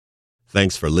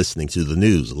Thanks for listening to the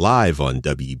news live on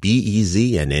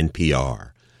WBEZ and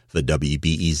NPR. The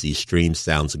WBEZ stream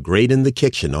sounds great in the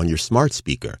kitchen on your smart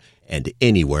speaker and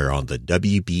anywhere on the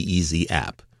WBEZ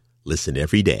app. Listen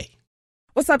every day.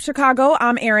 What's up, Chicago?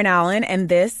 I'm Erin Allen, and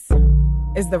this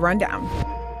is The Rundown.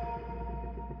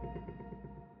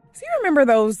 So you remember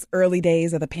those early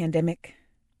days of the pandemic?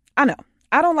 I know.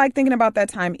 I don't like thinking about that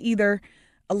time either.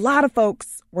 A lot of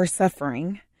folks were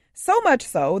suffering. So much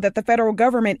so that the federal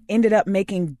government ended up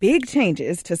making big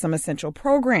changes to some essential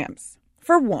programs.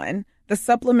 For one, the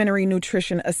Supplementary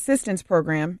Nutrition Assistance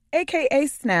Program, aka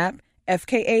SNAP,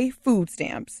 FKA food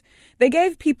stamps. They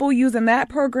gave people using that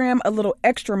program a little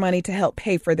extra money to help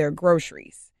pay for their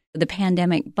groceries. The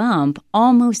pandemic bump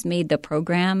almost made the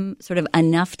program sort of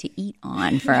enough to eat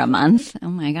on for a month. Oh,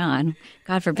 my God.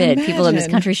 God forbid people in this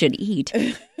country should eat.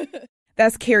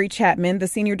 That's Carrie Chapman, the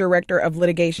Senior Director of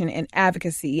Litigation and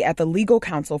Advocacy at the Legal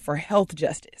Council for Health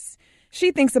Justice.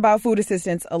 She thinks about food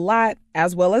assistance a lot,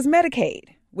 as well as Medicaid,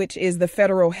 which is the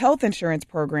federal health insurance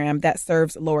program that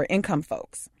serves lower-income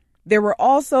folks. There were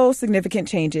also significant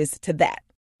changes to that.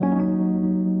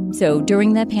 So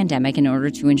during the pandemic, in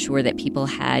order to ensure that people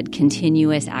had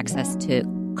continuous access to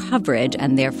coverage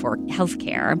and therefore health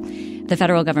care, the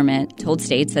federal government told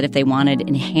states that if they wanted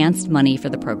enhanced money for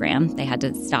the program, they had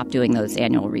to stop doing those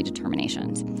annual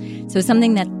redeterminations. So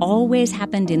something that always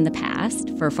happened in the past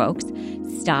for folks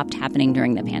stopped happening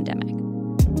during the pandemic.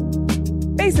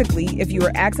 Basically, if you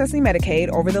were accessing Medicaid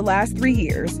over the last 3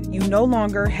 years, you no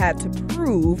longer had to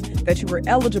prove that you were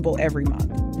eligible every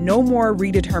month. No more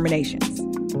redeterminations.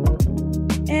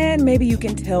 And maybe you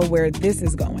can tell where this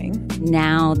is going.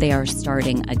 Now they are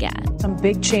starting again. Some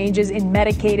big changes in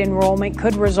Medicaid enrollment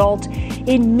could result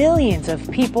in millions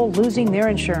of people losing their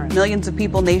insurance. Millions of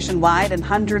people nationwide and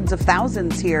hundreds of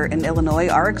thousands here in Illinois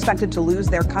are expected to lose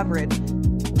their coverage.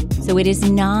 So it is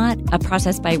not a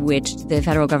process by which the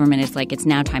federal government is like, it's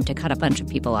now time to cut a bunch of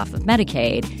people off of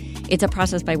Medicaid. It's a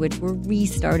process by which we're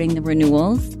restarting the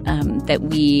renewals that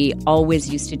we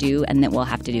always used to do and that we'll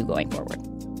have to do going forward.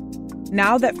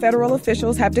 Now that federal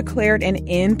officials have declared an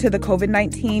end to the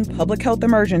COVID-19 public health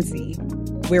emergency,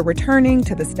 we're returning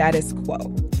to the status quo.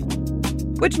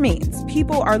 Which means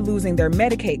people are losing their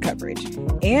Medicaid coverage,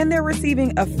 and they're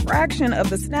receiving a fraction of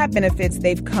the SNAP benefits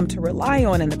they've come to rely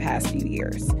on in the past few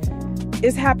years.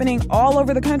 It's happening all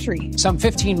over the country. Some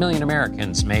 15 million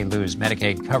Americans may lose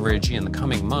Medicaid coverage in the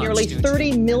coming months. Nearly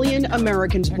 30 million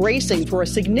Americans bracing for a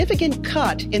significant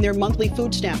cut in their monthly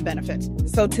food stamp benefits.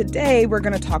 So today we're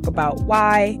going to talk about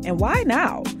why and why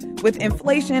now. With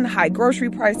inflation, high grocery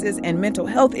prices, and mental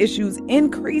health issues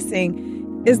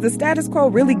increasing, is the status quo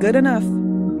really good enough?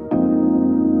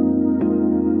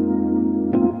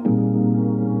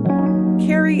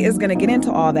 Carrie is going to get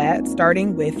into all that,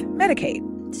 starting with Medicaid.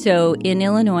 So in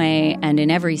Illinois and in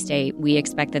every state, we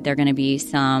expect that there are going to be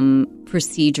some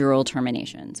procedural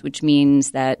terminations, which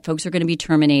means that folks are going to be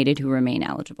terminated who remain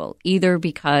eligible, either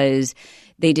because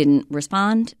they didn't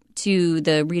respond to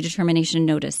the redetermination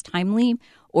notice timely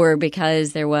or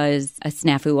because there was a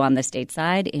snafu on the state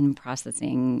side in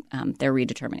processing their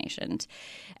redeterminations.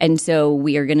 And so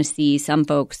we are going to see some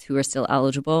folks who are still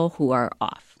eligible who are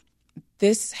off.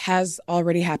 This has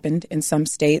already happened in some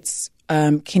states.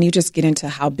 Can you just get into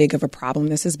how big of a problem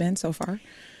this has been so far?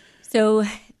 So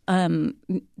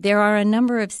there are a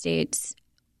number of states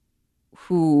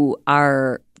who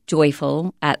are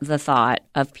joyful at the thought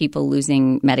of people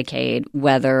losing Medicaid,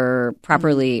 whether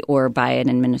properly or by an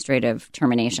administrative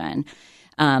termination.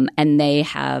 And they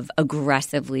have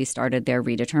aggressively started their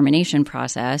redetermination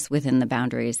process within the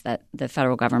boundaries that the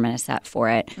federal government has set for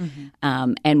it.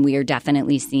 Mm-hmm. And we are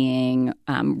definitely seeing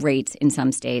rates in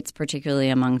some states, particularly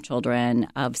among children,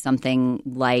 of something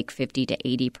like 50 to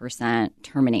 80%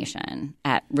 termination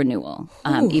at renewal,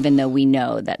 even though we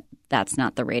know that that's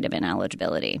not the rate of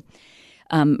ineligibility.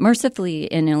 Mercifully,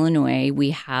 in Illinois, we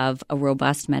have a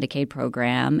robust Medicaid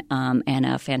program and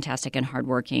a fantastic and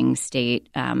hardworking state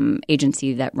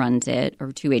agency that runs it,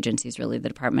 or two agencies really, the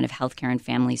Department of Healthcare and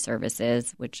Family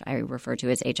Services, which I refer to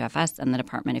as HFS, and the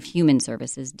Department of Human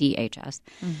Services, DHS.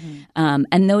 Mm-hmm.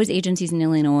 And those agencies in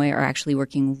Illinois are actually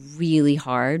working really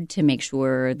hard to make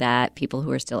sure that people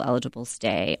who are still eligible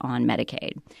stay on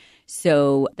Medicaid.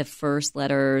 So the first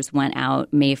letters went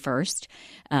out May 1st,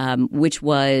 which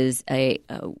was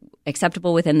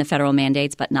acceptable within the federal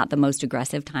mandates, but not the most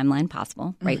aggressive timeline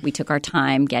possible, right? Mm-hmm. We took our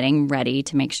time getting ready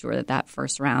to make sure that that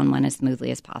first round went as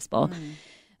smoothly as possible. Mm-hmm.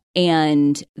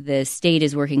 And the state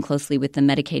is working closely with the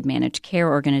Medicaid managed care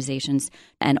organizations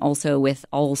and also with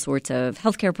all sorts of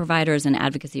healthcare providers and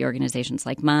advocacy organizations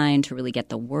like mine to really get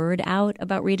the word out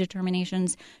about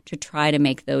redeterminations to try to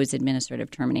make those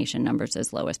administrative termination numbers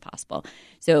as low as possible.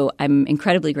 So I'm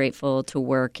incredibly grateful to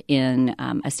work in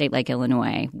a state like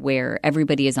Illinois where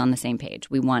everybody is on the same page.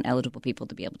 We want eligible people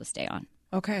to be able to stay on.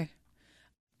 Okay.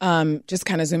 Just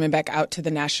kind of zooming back out to the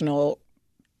national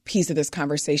piece of this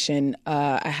conversation,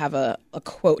 I have a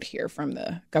quote here from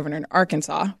the governor in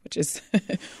Arkansas, which is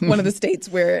one of the states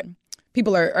where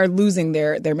people are losing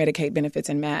their Medicaid benefits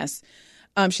en masse.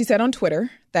 She said on Twitter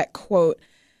that, quote,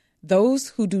 "Those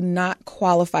who do not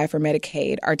qualify for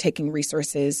Medicaid are taking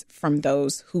resources from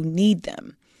those who need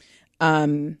them."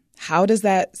 How does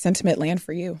that sentiment land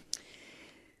for you?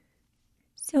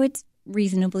 So it's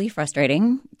reasonably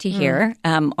frustrating to hear,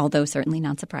 although certainly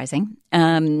not surprising.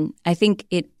 I think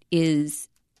it is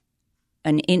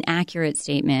an inaccurate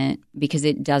statement because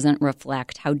it doesn't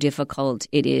reflect how difficult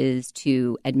it is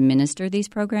to administer these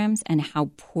programs and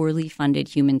how poorly funded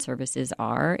human services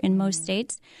are in most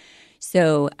states.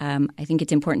 So I think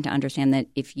it's important to understand that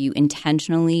if you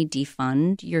intentionally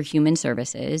defund your human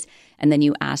services and then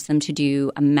you ask them to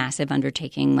do a massive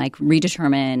undertaking like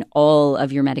redetermine all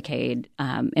of your Medicaid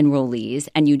enrollees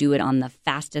and you do it on the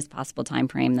fastest possible time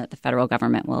frame that the federal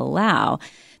government will allow,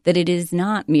 that it is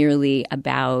not merely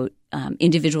about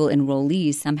individual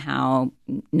enrollees somehow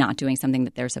not doing something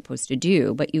that they're supposed to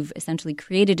do, but you've essentially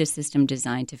created a system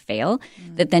designed to fail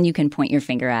that then you can point your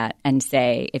finger at and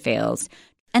say it fails.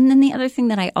 And then the other thing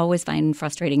that I always find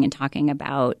frustrating in talking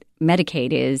about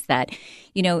Medicaid is that,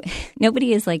 you know,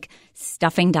 nobody is like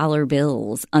stuffing dollar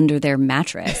bills under their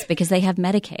mattress because they have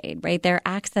Medicaid, right? They're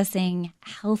accessing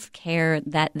health care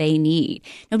that they need.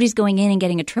 Nobody's going in and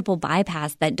getting a triple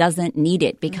bypass that doesn't need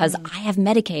it because I have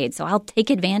Medicaid, so I'll take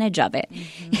advantage of it.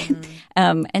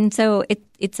 And so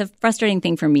it's a frustrating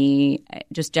thing for me,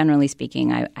 just generally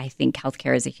speaking. I think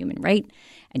healthcare is a human right,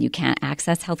 and you can't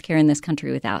access healthcare in this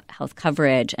country without health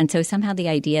coverage. And so somehow the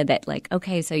idea that like,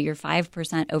 okay, so you're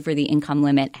 5% over the income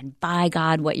limit, and by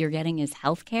God, what you're getting is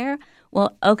healthcare.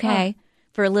 Well, okay,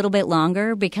 for a little bit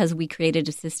longer because we created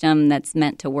a system that's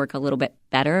meant to work a little bit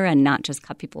better and not just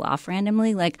cut people off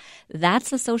randomly. Like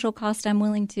that's a social cost I'm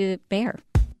willing to bear.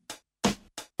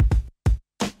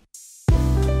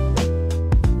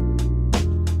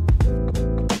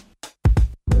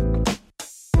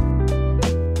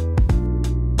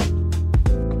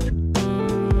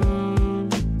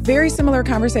 Very similar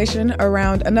conversation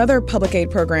around another public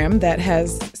aid program that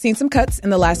has seen some cuts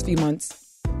in the last few months,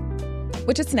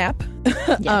 which is SNAP.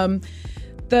 Yeah.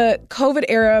 The COVID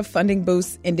era funding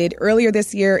boost ended earlier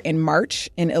this year in March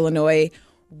in Illinois.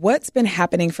 What's been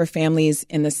happening for families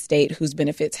in the state whose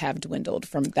benefits have dwindled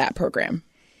from that program?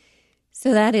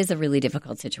 So that is a really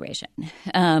difficult situation.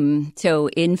 So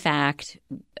in fact,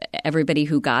 everybody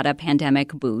who got a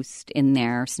pandemic boost in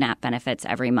their SNAP benefits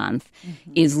every month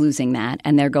is losing that,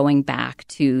 and they're going back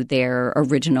to their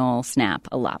original SNAP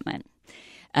allotment.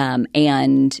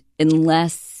 And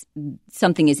unless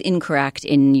something is incorrect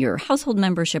in your household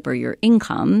membership or your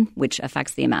income, which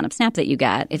affects the amount of SNAP that you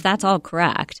get, if that's all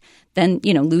correct, then,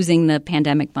 you know, losing the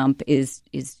pandemic bump is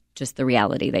just the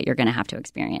reality that you're going to have to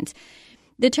experience.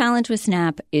 The challenge with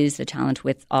SNAP is the challenge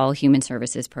with all human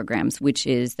services programs, which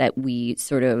is that we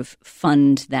sort of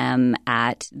fund them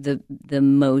at the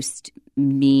most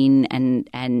mean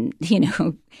and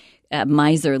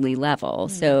miserly level.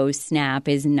 So SNAP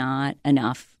is not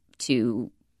enough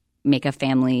to make a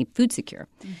family food secure.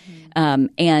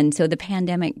 And so the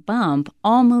pandemic bump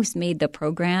almost made the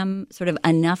program sort of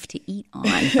enough to eat on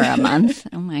for a month.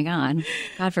 Oh, my God.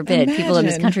 God forbid. Imagine. People in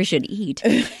this country should eat.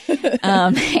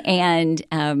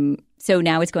 So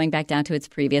now it's going back down to its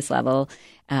previous level,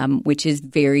 which is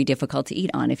very difficult to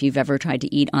eat on. If you've ever tried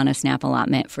to eat on a SNAP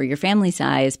allotment for your family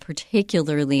size,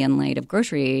 particularly in light of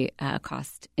grocery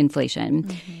cost inflation,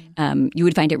 you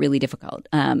would find it really difficult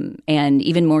and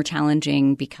even more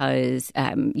challenging because,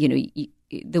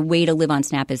 the way to live on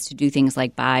SNAP is to do things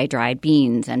like buy dried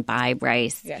beans and buy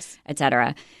rice, et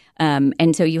cetera.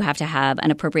 And so you have to have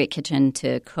an appropriate kitchen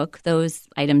to cook those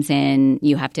items in.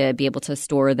 You have to be able to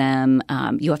store them.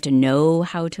 You have to know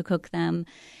how to cook them.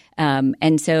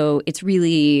 And so it's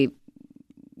really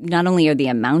not only are the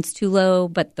amounts too low,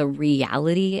 but the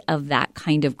reality of that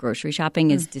kind of grocery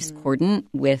shopping is discordant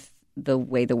with the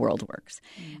way the world works.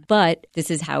 But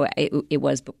this is how it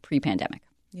was pre-pandemic.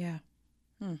 Yeah.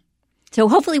 So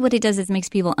hopefully what it does is makes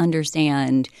people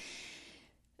understand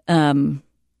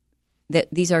that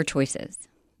these are choices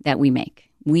that we make.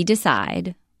 We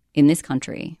decide in this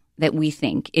country that we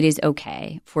think it is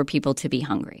okay for people to be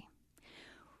hungry.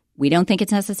 We don't think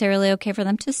it's necessarily okay for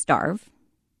them to starve,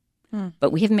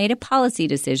 but we have made a policy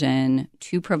decision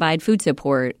to provide food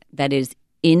support that is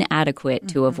inadequate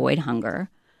to avoid hunger.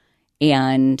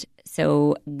 And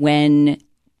so when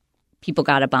people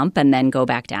got a bump and then go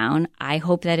back down, I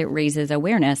hope that it raises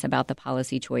awareness about the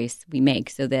policy choice we make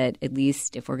so that at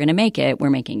least if we're going to make it, we're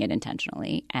making it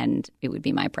intentionally. And it would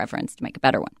be my preference to make a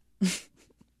better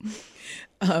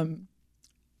one.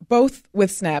 Both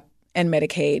with SNAP and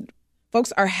Medicaid,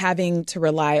 folks are having to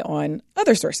rely on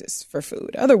other sources for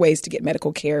food, other ways to get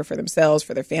medical care for themselves,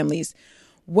 for their families.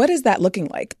 What is that looking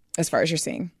like as far as you're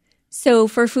seeing? So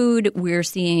for food, we're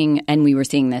seeing, and we were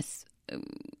seeing this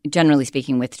generally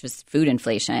speaking with just food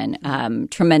inflation,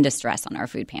 tremendous stress on our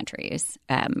food pantries.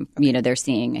 They're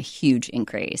seeing a huge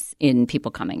increase in people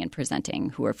coming and presenting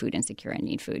who are food insecure and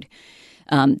need food.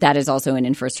 That is also an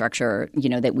infrastructure,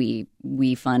 that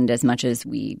we fund as much as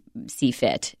we see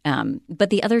fit. But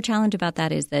the other challenge about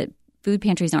that is that food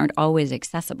pantries aren't always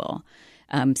accessible.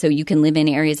 So you can live in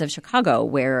areas of Chicago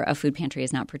where a food pantry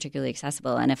is not particularly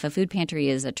accessible. And if a food pantry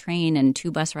is a train and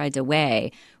 2 bus rides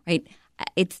away, right,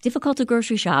 it's difficult to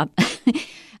grocery shop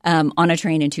on a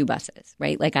train and 2 buses,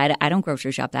 right? Like I don't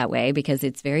grocery shop that way because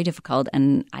it's very difficult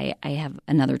and I have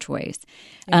another choice.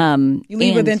 Yeah. You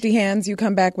leave with empty hands, you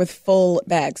come back with full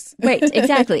bags. Right,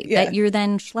 exactly. Yeah. That you're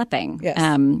then schlepping. Yes.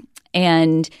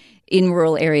 And in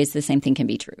rural areas, the same thing can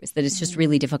be true, is that it's just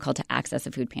really difficult to access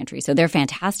a food pantry. So they're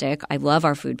fantastic. I love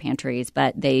our food pantries,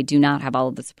 but they do not have all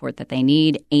of the support that they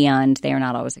need, and they are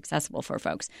not always accessible for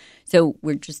folks. So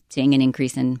we're just seeing an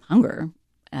increase in hunger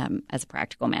as a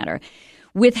practical matter.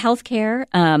 With healthcare,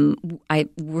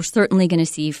 we're certainly going to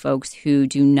see folks who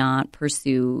do not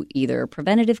pursue either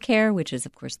preventative care, which is,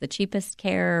 of course, the cheapest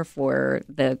care for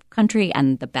the country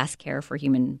and the best care for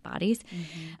human bodies.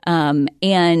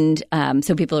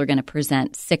 So people are going to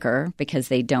present sicker because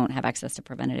they don't have access to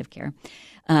preventative care.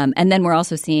 And then we're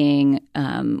also seeing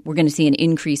we're going to see an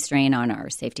increased strain on our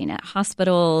safety net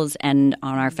hospitals and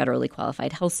on our federally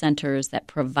qualified health centers that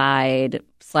provide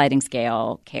sliding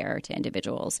scale care to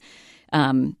individuals.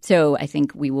 So I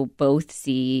think we will both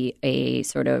see a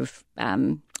sort of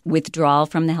withdrawal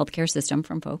from the healthcare system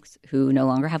from folks who no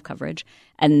longer have coverage,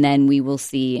 and then we will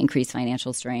see increased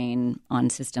financial strain on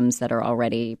systems that are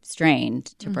already strained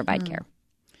to provide care.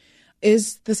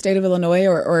 Is the state of Illinois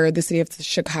or the city of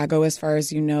Chicago, as far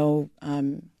as you know,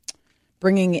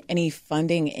 bringing any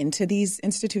funding into these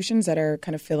institutions that are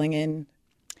kind of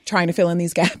trying to fill in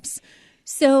these gaps?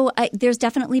 So there's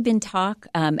definitely been talk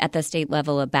at the state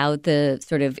level about the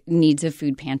sort of needs of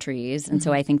food pantries. And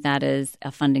so I think that is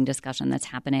a funding discussion that's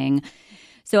happening.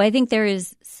 So I think there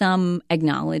is some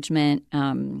acknowledgement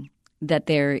that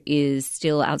there is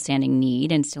still outstanding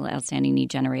need and still outstanding need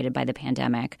generated by the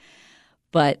pandemic.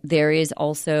 But there is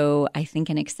also, I think,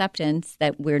 an acceptance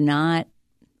that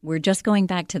we're just going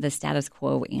back to the status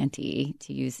quo ante,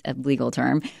 to use a legal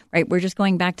term, right? We're just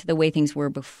going back to the way things were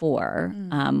before,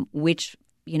 which,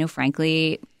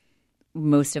 frankly,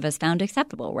 most of us found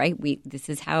acceptable, right? This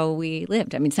is how we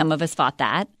lived. I mean, some of us fought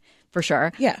that for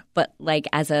sure. Yeah. But like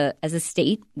as a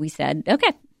state, we said,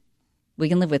 okay, we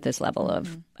can live with this level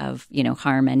of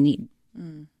harm and need.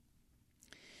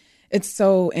 It's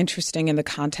so interesting in the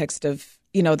context of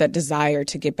that desire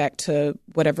to get back to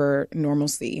whatever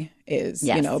normalcy is,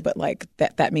 yes. But like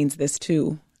that means this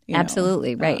too.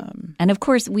 Absolutely, right. And of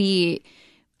course, we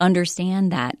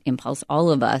understand that impulse.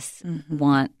 All of us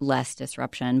want less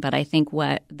disruption. But I think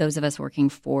what those of us working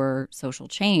for social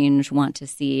change want to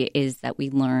see is that we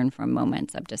learn from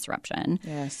moments of disruption.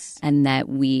 Yes. And that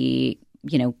we,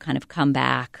 kind of come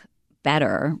back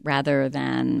better rather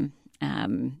than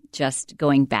just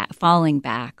falling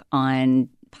back on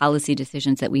policy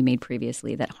decisions that we made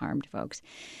previously that harmed folks.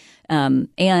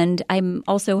 And I'm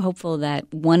also hopeful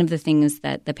that one of the things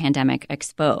that the pandemic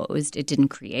exposed, it didn't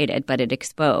create it, but it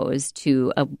exposed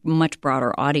to a much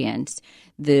broader audience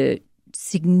the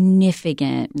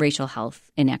significant racial health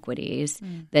inequities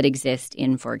that exist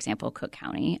in, for example, Cook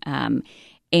County.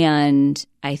 And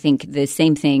I think the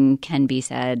same thing can be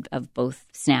said of both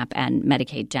SNAP and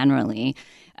Medicaid generally,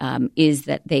 is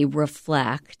that they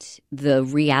reflect the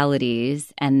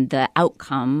realities and the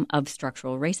outcome of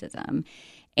structural racism.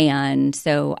 And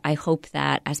so I hope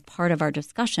that as part of our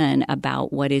discussion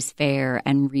about what is fair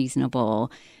and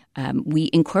reasonable, we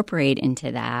incorporate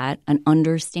into that an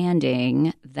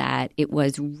understanding that it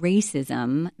was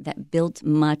racism that built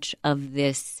much of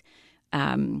this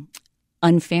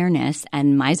unfairness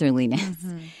and miserliness,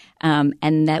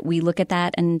 and that we look at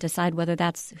that and decide whether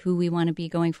that's who we want to be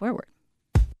going forward.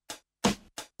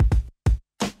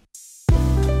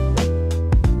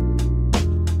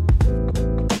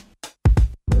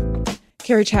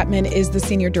 Carrie Chapman is the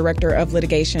Senior Director of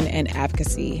Litigation and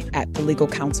Advocacy at the Legal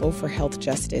Council for Health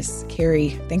Justice. Carrie,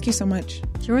 thank you so much.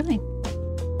 Surely.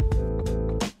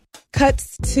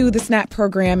 Cuts to the SNAP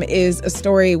program is a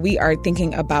story we are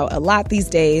thinking about a lot these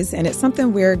days, and it's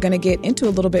something we're going to get into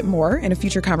a little bit more in a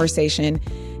future conversation.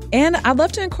 And I'd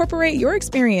love to incorporate your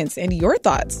experience and your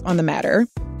thoughts on the matter.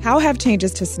 How have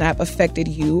changes to SNAP affected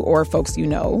you or folks you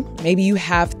know? Maybe you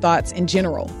have thoughts in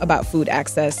general about food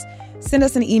access. Send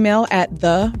us an email at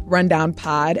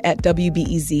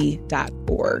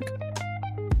therundownpod@wbez.org.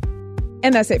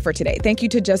 And that's it for today. Thank you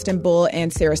to Justin Bull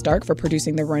and Sarah Stark for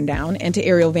producing The Rundown, and to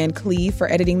Ariel Van Cleve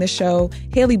for editing the show.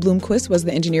 Haley Bloomquist was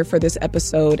the engineer for this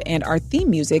episode, and our theme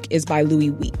music is by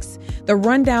Louis Weeks. The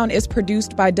Rundown is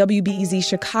produced by WBEZ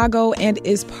Chicago and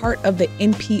is part of the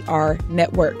NPR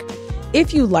network.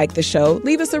 If you like the show,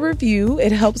 leave us a review.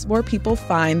 It helps more people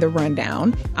find The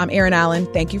Rundown. I'm Erin Allen.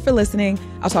 Thank you for listening.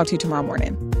 I'll talk to you tomorrow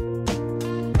morning.